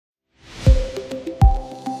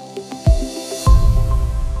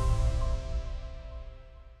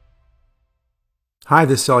Hi,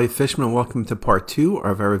 this is Elliot Fishman, and welcome to part 2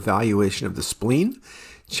 of our evaluation of the spleen,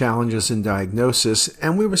 challenges in diagnosis.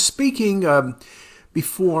 And we were speaking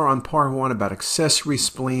before on part 1 about accessory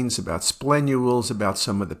spleens, about splenules, about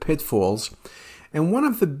some of the pitfalls. And one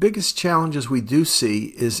of the biggest challenges we do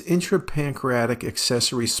see is intrapancreatic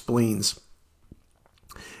accessory spleens.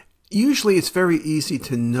 Usually it's very easy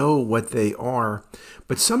to know what they are,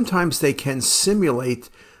 but sometimes they can simulate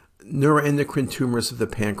neuroendocrine tumors of the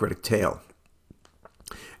pancreatic tail.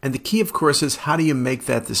 And the key, of course, is how do you make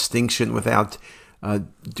that distinction without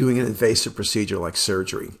doing an invasive procedure like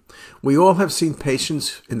surgery? We all have seen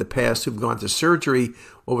patients in the past who've gone to surgery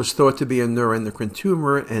what was thought to be a neuroendocrine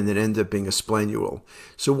tumor and it ended up being a splenule.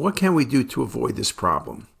 So what can we do to avoid this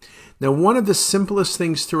problem? Now, one of the simplest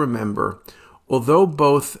things to remember, although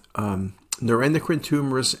both neuroendocrine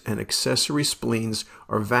tumors and accessory spleens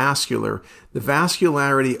are vascular, the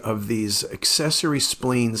vascularity of these accessory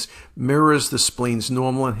spleens mirrors the spleen's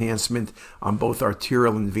normal enhancement on both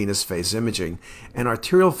arterial and venous phase imaging. And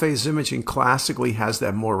arterial phase imaging classically has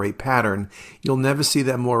that moire pattern. You'll never see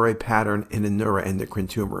that moire pattern in a neuroendocrine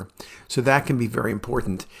tumor. So that can be very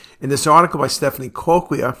important. In this article by Stephanie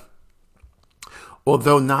Colquia,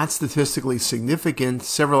 although not statistically significant,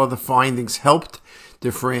 several other findings helped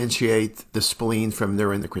differentiate the spleen from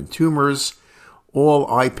neuroendocrine tumors. All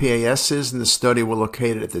IPASs in the study were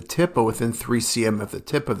located at the tip or within 3 cm of the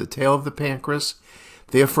tip of the tail of the pancreas.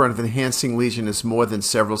 Therefore, if an enhancing lesion is more than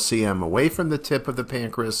several cm away from the tip of the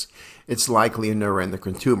pancreas, it's likely a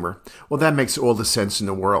neuroendocrine tumor. Well, that makes all the sense in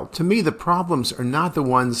the world. To me, the problems are not the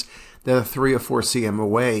ones that are 3 or 4 cm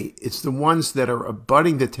away. It's the ones that are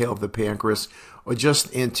abutting the tail of the pancreas or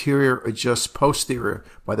just anterior or just posterior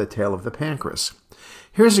by the tail of the pancreas.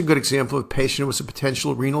 Here's a good example of a patient who was a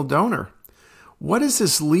potential renal donor. What is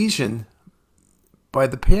this lesion by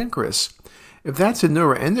the pancreas? If that's a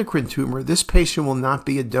neuroendocrine tumor, this patient will not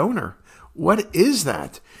be a donor. What is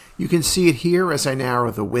that? You can see it here as I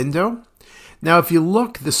narrow the window. Now, if you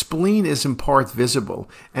look, the spleen is in part visible,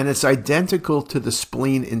 and it's identical to the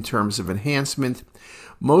spleen in terms of enhancement.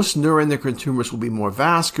 Most neuroendocrine tumors will be more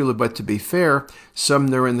vascular, but to be fair, some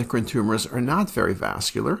neuroendocrine tumors are not very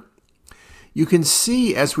vascular. You can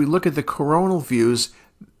see as we look at the coronal views,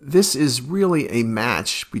 this is really a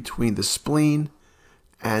match between the spleen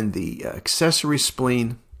and the accessory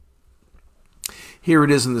spleen. Here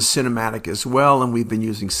it is in the cinematic as well, and we've been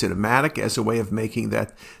using cinematic as a way of making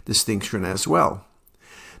that distinction as well.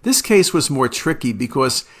 This case was more tricky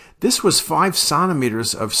because this was 5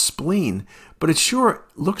 centimeters of spleen, but it sure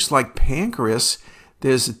looks like pancreas.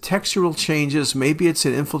 There's textural changes. Maybe it's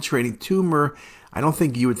an infiltrating tumor. I don't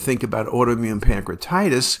think you would think about autoimmune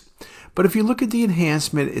pancreatitis, but if you look at the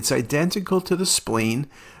enhancement, it's identical to the spleen,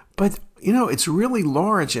 but it's really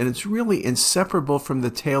large and it's really inseparable from the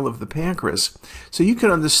tail of the pancreas. So you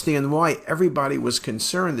can understand why everybody was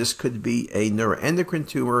concerned this could be a neuroendocrine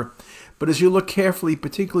tumor, but as you look carefully,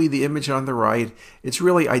 particularly the image on the right, it's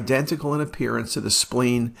really identical in appearance to the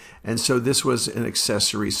spleen, and so this was an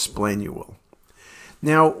accessory splenule.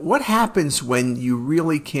 Now, what happens when you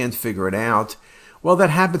really can't figure it out? Well,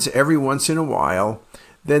 that happens every once in a while.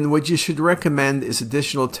 Then what you should recommend is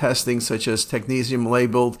additional testing such as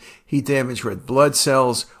technetium-labeled heat-damaged red blood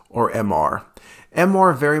cells or MR.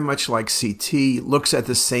 MR, very much like CT, looks at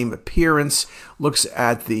the same appearance, looks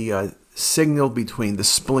at the signal between the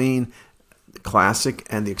spleen, the classic,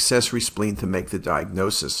 and the accessory spleen to make the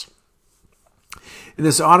diagnosis. In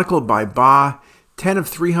this article by Ba, 10 of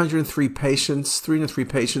 303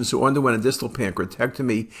 patients who underwent a distal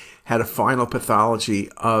pancreatectomy had a final pathology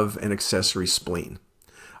of an accessory spleen.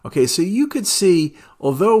 Okay, so you could see,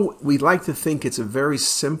 although we like to think it's a very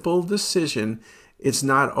simple decision, it's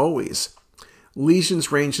not always.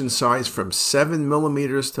 Lesions range in size from 7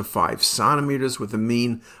 millimeters to 5 centimeters with a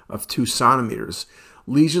mean of 2 centimeters.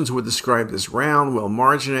 Lesions were described as round,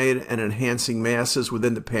 well-marginated, and enhancing masses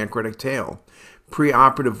within the pancreatic tail.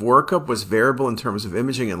 Preoperative workup was variable in terms of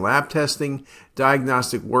imaging and lab testing.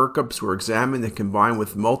 Diagnostic workups were examined and combined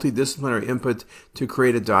with multidisciplinary input to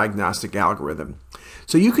create a diagnostic algorithm.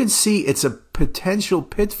 So you can see it's a potential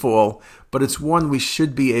pitfall, but it's one we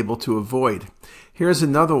should be able to avoid. Here's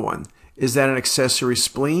another one. Is that an accessory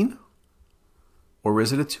spleen or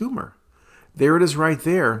is it a tumor? There it is right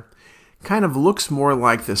there. Kind of looks more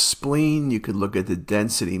like the spleen. You could look at the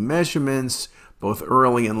density measurements, both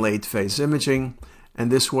early and late phase imaging,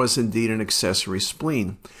 and this was indeed an accessory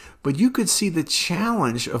spleen. But you could see the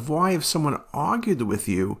challenge of why if someone argued with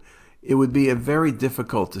you, it would be a very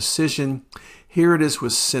difficult decision. Here it is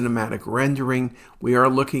with cinematic rendering. We are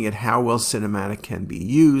looking at how well cinematic can be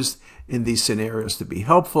used in these scenarios to be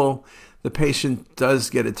helpful. the patient does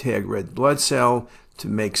get a tagged red blood cell to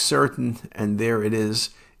make certain, and there it is.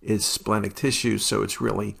 It's splenic tissue, so it's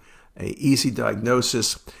really an easy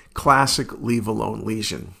diagnosis. Classic leave-alone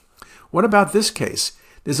lesion. What about this case?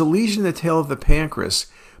 There's a lesion in the tail of the pancreas,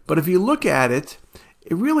 but if you look at it,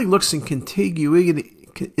 it really looks in contiguous,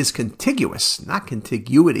 not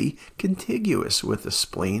contiguity, contiguous with the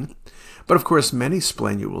spleen. But of course, many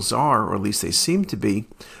splenules are, or at least they seem to be.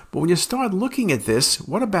 But when you start looking at this,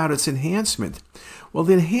 what about its enhancement? Well,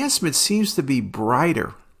 the enhancement seems to be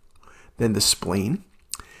brighter than the spleen.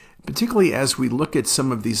 Particularly as we look at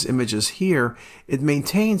some of these images here, it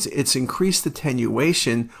maintains its increased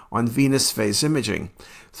attenuation on venous phase imaging.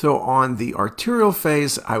 So on the arterial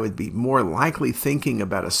phase, I would be more likely thinking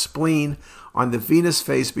about a spleen. On the venous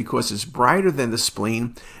phase, because it's brighter than the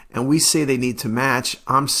spleen, and we say they need to match,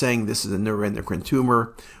 I'm saying this is a neuroendocrine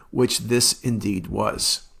tumor, which this indeed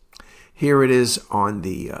was. Here it is on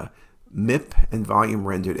the MIP and volume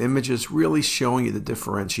rendered images, really showing you the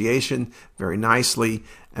differentiation very nicely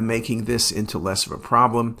and making this into less of a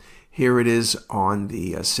problem. Here it is on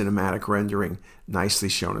the cinematic rendering, nicely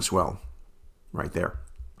shown as well, right there.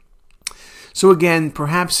 So again,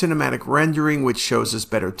 perhaps cinematic rendering, which shows us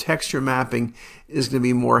better texture mapping, is going to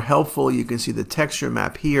be more helpful. You can see the texture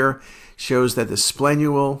map here shows that the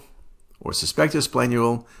splenule, or suspected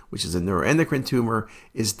splenule, which is a neuroendocrine tumor,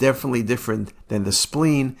 is definitely different than the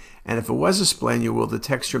spleen. And if it was a splenule, the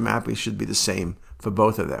texture mapping should be the same for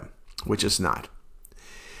both of them, which is not.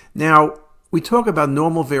 Now, we talk about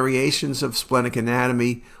normal variations of splenic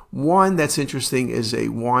anatomy. One that's interesting is a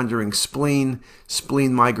wandering spleen.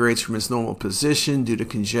 Spleen migrates from its normal position due to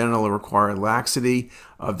congenital or acquired laxity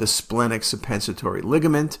of the splenic suppensatory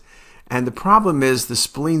ligament. And the problem is the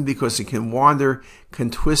spleen, because it can wander,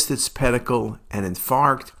 can twist its pedicle and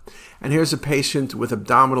infarct. And here's a patient with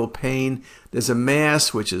abdominal pain. There's a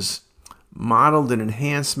mass which is modeled in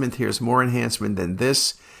enhancement. Here's more enhancement than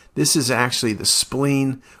this. This is actually the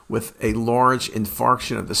spleen with a large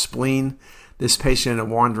infarction of the spleen. This patient had a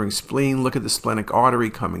wandering spleen. Look at the splenic artery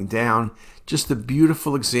coming down. Just a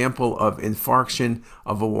beautiful example of infarction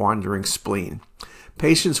of a wandering spleen.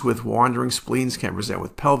 Patients with wandering spleens can present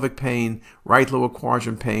with pelvic pain, right lower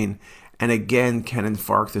quadrant pain, and again can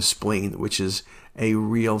infarct the spleen, which is a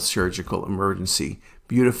real surgical emergency.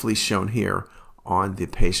 Beautifully shown here on the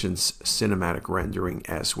patient's cinematic rendering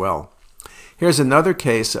as well. Here's another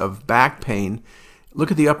case of back pain.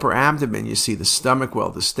 Look at the upper abdomen. You see the stomach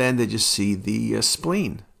well distended. You see the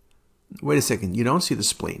spleen. Wait a second. You don't see the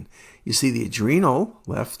spleen. You see the adrenal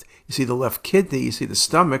left. You see the left kidney. You see the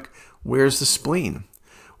stomach. Where's the spleen?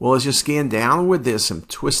 Well, as you scan downward, there's some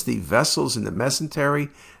twisty vessels in the mesentery,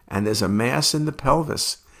 and there's a mass in the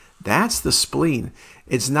pelvis. That's the spleen.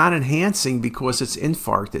 It's not enhancing because it's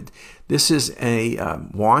infarcted. This is a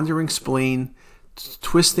wandering spleen,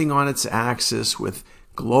 twisting on its axis with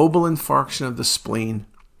global infarction of the spleen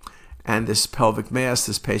and this pelvic mass.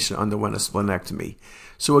 This patient underwent a splenectomy.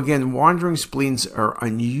 So again, wandering spleens are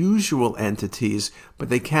unusual entities, but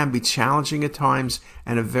they can be challenging at times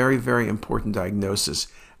and a very, very important diagnosis.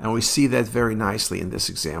 And we see that very nicely in this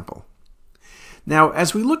example. Now,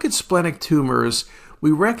 as we look at splenic tumors,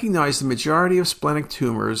 we recognize the majority of splenic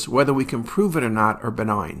tumors, whether we can prove it or not, are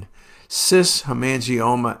benign. Cysts,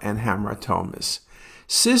 hemangioma, and hamartomas.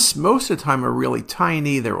 Cysts, most of the time, are really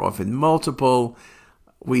tiny. They're often multiple.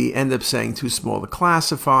 We end up saying too small to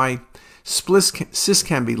classify. Cysts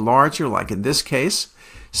can be larger, like in this case.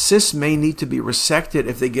 Cysts may need to be resected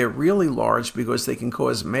if they get really large because they can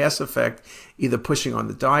cause mass effect, either pushing on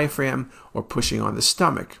the diaphragm or pushing on the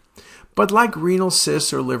stomach. But like renal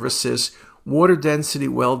cysts or liver cysts, water density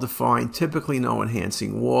well-defined, typically no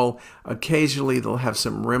enhancing wall. Occasionally they'll have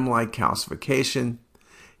some rim-like calcification.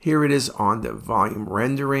 Here it is on the volume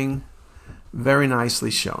rendering. Very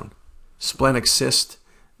nicely shown. Splenic cyst,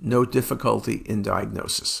 no difficulty in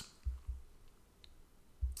diagnosis.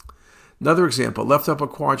 Another example, left upper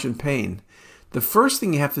quadrant pain. The first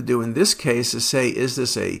thing you have to do in this case is say, is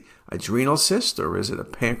this a adrenal cyst or is it a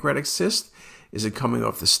pancreatic cyst? Is it coming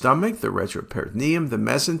off the stomach, the retroperitoneum, the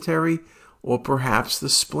mesentery, or perhaps the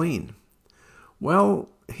spleen? Well,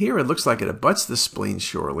 here it looks like it abuts the spleen,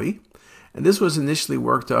 surely. And this was initially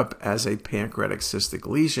worked up as a pancreatic cystic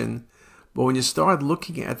lesion. But when you start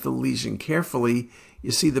looking at the lesion carefully,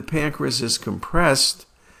 you see the pancreas is compressed.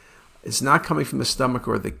 It's not coming from the stomach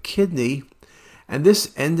or the kidney. And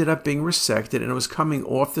this ended up being resected, and it was coming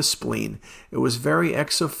off the spleen. It was very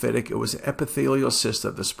exophytic. It was an epithelial cyst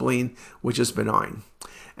of the spleen, which is benign.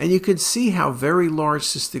 And you can see how very large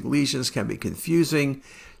cystic lesions can be confusing.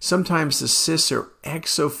 Sometimes the cysts are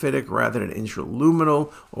exophytic rather than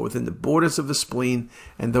intraluminal or within the borders of the spleen,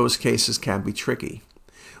 and those cases can be tricky.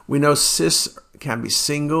 We know cysts can be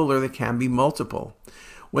single or they can be multiple.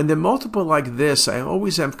 When they're multiple like this, I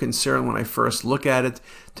always am concerned when I first look at it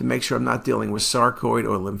to make sure I'm not dealing with sarcoid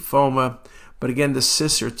or lymphoma. But again, the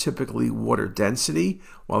cysts are typically water density,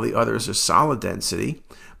 while the others are solid density.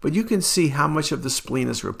 But you can see how much of the spleen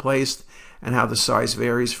is replaced and how the size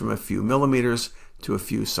varies from a few millimeters to a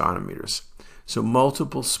few centimeters. So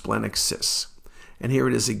multiple splenic cysts. And here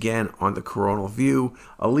it is again on the coronal view,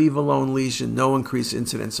 a leave-alone lesion, no increased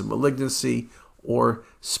incidence of malignancy or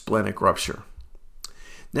splenic rupture.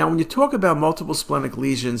 Now, when you talk about multiple splenic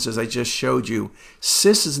lesions, as I just showed you,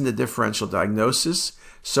 cysts is in the differential diagnosis,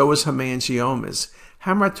 so is hemangiomas.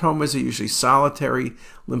 Hamartomas are usually solitary.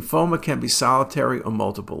 Lymphoma can be solitary or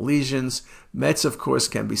multiple lesions. Mets, of course,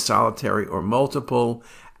 can be solitary or multiple.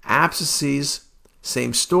 Abscesses,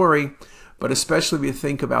 same story, but especially if you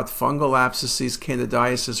think about fungal abscesses,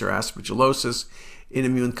 candidiasis or aspergillosis in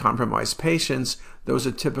immune-compromised patients, those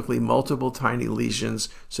are typically multiple tiny lesions,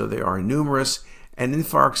 so they are numerous. And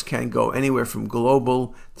infarcts can go anywhere from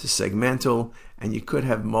global to segmental, and you could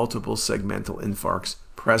have multiple segmental infarcts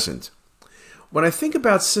present. When I think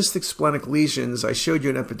about cystic splenic lesions, I showed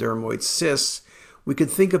you an epidermoid cyst. We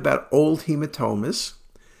could think about old hematomas.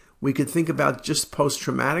 We could think about just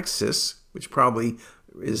post-traumatic cysts, which probably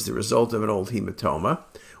is the result of an old hematoma.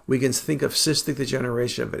 We can think of cystic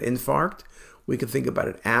degeneration of an infarct. We can think about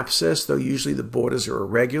an abscess, though usually the borders are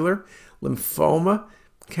irregular. Lymphoma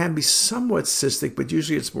can be somewhat cystic, but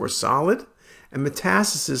usually it's more solid. And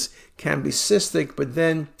metastasis can be cystic, but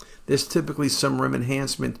then there's typically some rim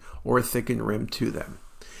enhancement or a thickened rim to them.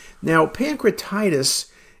 Now, pancreatitis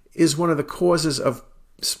is one of the causes of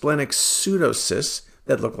splenic pseudocysts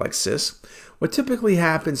that look like cysts. What typically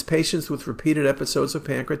happens, patients with repeated episodes of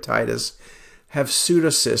pancreatitis have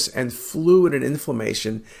pseudocysts and fluid and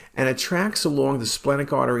inflammation, and it tracks along the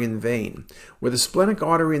splenic artery and vein. Where the splenic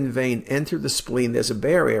artery and vein enter the spleen, there's a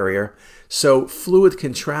bare area, so fluid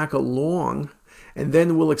can track along and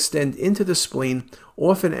then will extend into the spleen,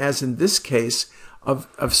 often as in this case of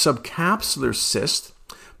subcapsular cyst,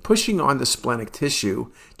 pushing on the splenic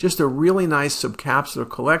tissue. Just a really nice subcapsular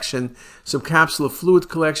collection, subcapsular fluid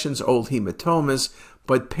collections, old hematomas,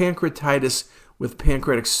 but pancreatitis with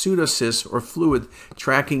pancreatic pseudocysts or fluid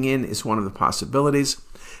tracking in is one of the possibilities.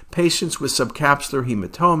 Patients with subcapsular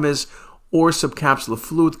hematomas or subcapsular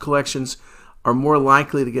fluid collections are more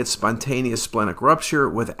likely to get spontaneous splenic rupture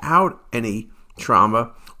without any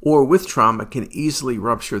trauma, or with trauma can easily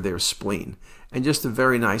rupture their spleen. And just a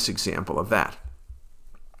very nice example of that.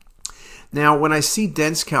 Now, when I see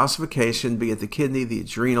dense calcification, be it the kidney, the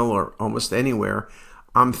adrenal, or almost anywhere,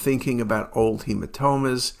 I'm thinking about old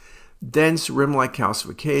hematomas. Dense rim-like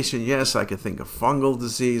calcification, yes, I could think of fungal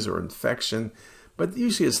disease or infection, but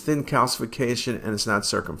usually it's thin calcification and it's not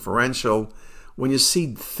circumferential. When you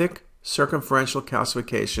see thick circumferential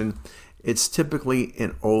calcification, it's typically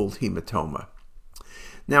an old hematoma.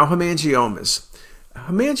 Now, hemangiomas.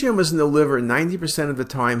 Hemangiomas in the liver 90% of the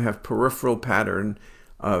time have peripheral pattern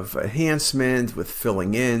of enhancement with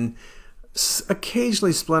filling in.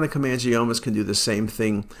 Occasionally, splenic hemangiomas can do the same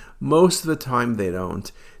thing. Most of the time, they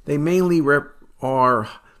don't. They mainly are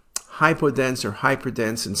hypodense or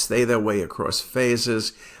hyperdense and stay that way across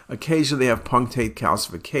phases. Occasionally, they have punctate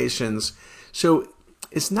calcifications. So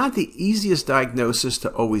it's not the easiest diagnosis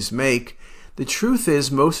to always make. The truth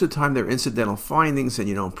is, most of the time, they're incidental findings and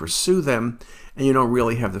you don't pursue them and you don't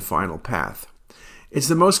really have the final path. It's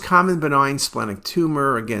the most common benign splenic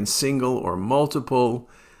tumor, again, single or multiple.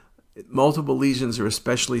 Multiple lesions are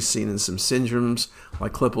especially seen in some syndromes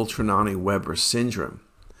like Klippel-Trenaunay-Weber syndrome.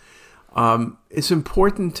 It's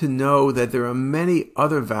important to know that there are many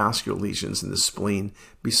other vascular lesions in the spleen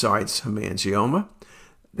besides hemangioma.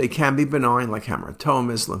 They can be benign like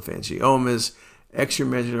hamartomas, lymphangiomas,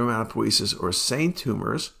 extramedullary hematopoiesis, or SAINT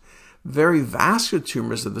tumors. Very vascular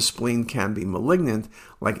tumors of the spleen can be malignant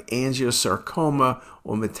like angiosarcoma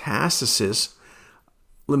or metastasis.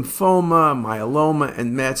 Lymphoma, myeloma,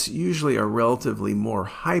 and Mets usually are relatively more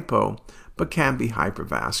hypo, but can be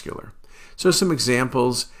hypervascular. So some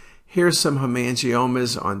examples. Here's some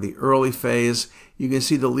hemangiomas on the early phase. You can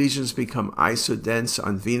see the lesions become isodense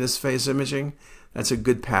on venous phase imaging. That's a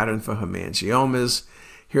good pattern for hemangiomas.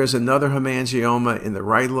 Here's another hemangioma in the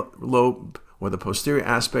right lobe or the posterior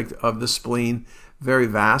aspect of the spleen, very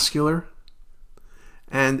vascular.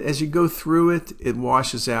 And as you go through it, it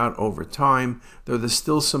washes out over time, though there's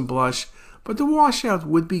still some blush, but the washout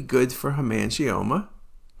would be good for hemangioma.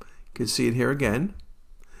 You can see it here again.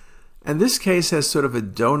 And this case has sort of a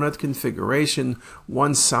donut configuration,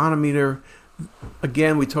 1 centimeter.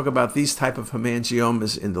 Again, we talk about these type of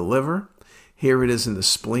hemangiomas in the liver. Here it is in the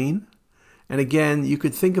spleen. And again, you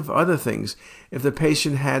could think of other things. If the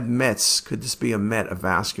patient had METs, could this be a MET, a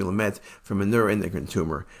vascular MET from a neuroendocrine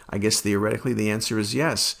tumor? I guess theoretically the answer is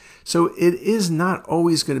yes. So it is not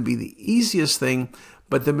always going to be the easiest thing,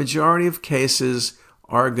 but the majority of cases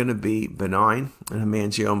are going to be benign. And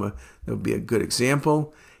hemangioma, that would be a good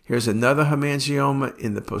example. Here's another hemangioma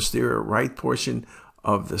in the posterior right portion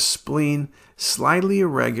of the spleen. Slightly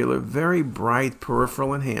irregular, very bright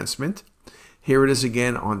peripheral enhancement. Here it is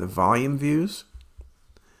again on the volume views.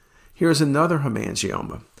 Here's another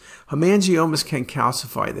hemangioma. Hemangiomas can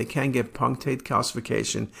calcify. They can get punctate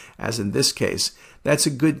calcification, as in this case. That's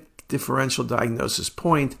a good differential diagnosis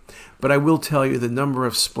point, but I will tell you the number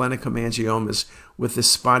of splenic hemangiomas with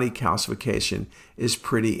this spotty calcification is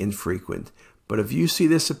pretty infrequent. But if you see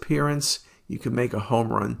this appearance, you can make a home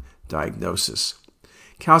run diagnosis.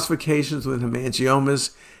 Calcifications with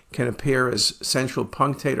hemangiomas can appear as central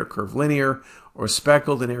punctate or curvilinear or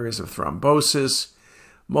speckled in areas of thrombosis.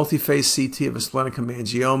 Multi-phase CT of a splenic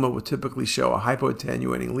hemangioma will typically show a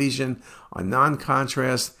hypoattenuating lesion on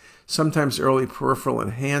non-contrast, sometimes early peripheral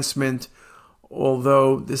enhancement,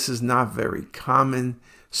 although this is not very common.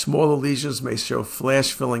 Smaller lesions may show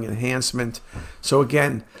flash-filling enhancement. So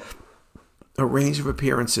again, a range of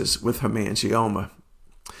appearances with hemangioma.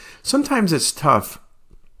 Sometimes it's tough.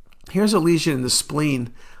 Here's a lesion in the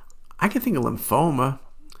spleen. I can think of lymphoma.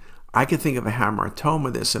 I can think of a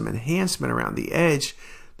hamartoma. There's some enhancement around the edge.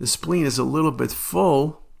 The spleen is a little bit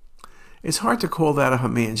full. It's hard to call that a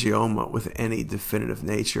hemangioma with any definitive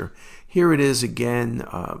nature. Here it is again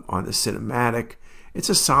on the cinematic. It's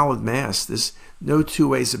a solid mass. There's no two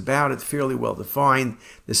ways about it, fairly well defined.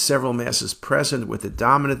 There's several masses present with the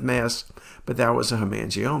dominant mass, but that was a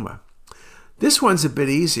hemangioma. This one's a bit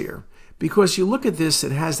easier because you look at this,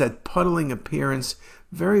 it has that puddling appearance,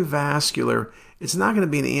 very vascular. It's not going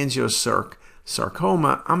to be an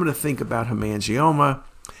angiosarcoma. I'm going to think about hemangioma.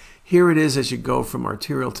 Here it is as you go from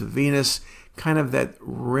arterial to venous, kind of that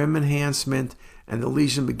rim enhancement, and the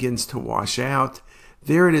lesion begins to wash out.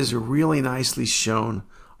 There it is really nicely shown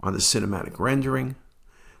on the cinematic rendering.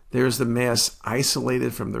 There's the mass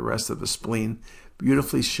isolated from the rest of the spleen,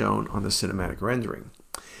 beautifully shown on the cinematic rendering.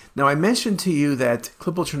 Now, I mentioned to you that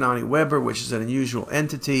Klippel-Trenaunay-Weber, which is an unusual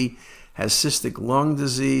entity, has cystic lung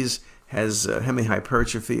disease, has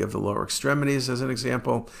hemihypertrophy of the lower extremities, as an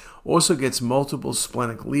example, also gets multiple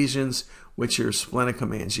splenic lesions, which are splenic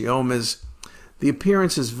hemangiomas. The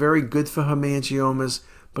appearance is very good for hemangiomas,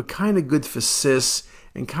 but kind of good for cysts,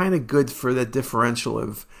 and kind of good for that differential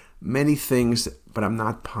of many things, but I'm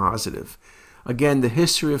not positive. Again, the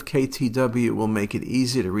history of KTW will make it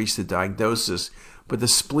easy to reach the diagnosis, but the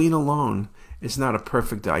spleen alone is not a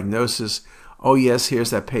perfect diagnosis. Oh yes, here's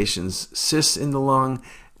that patient's cysts in the lung,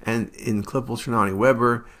 and in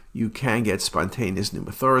Klippel-Trenaunay-Weber, you can get spontaneous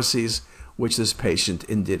pneumothoraces, which this patient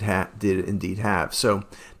did indeed have. So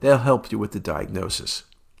they'll help you with the diagnosis.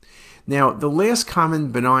 Now, the last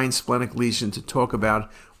common benign splenic lesion to talk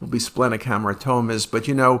about will be splenic hamartomas, but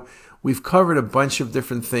you know, we've covered a bunch of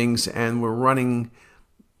different things and we're running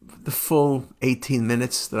the full 18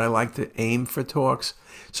 minutes that I like to aim for talks.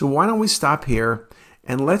 So why don't we stop here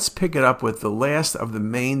and let's pick it up with the last of the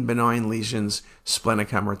main benign lesions, splenic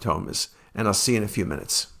hamartomas, and I'll see you in a few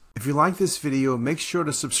minutes. If you like this video, make sure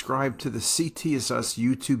to subscribe to the CT is Us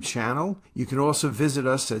YouTube channel. You can also visit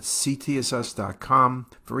us at ctisus.com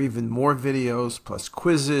for even more videos, plus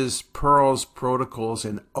quizzes, pearls, protocols,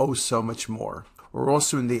 and oh so much more. We're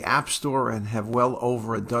also in the App Store and have well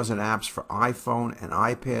over a dozen apps for iPhone and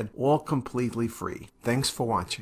iPad, all completely free. Thanks for watching.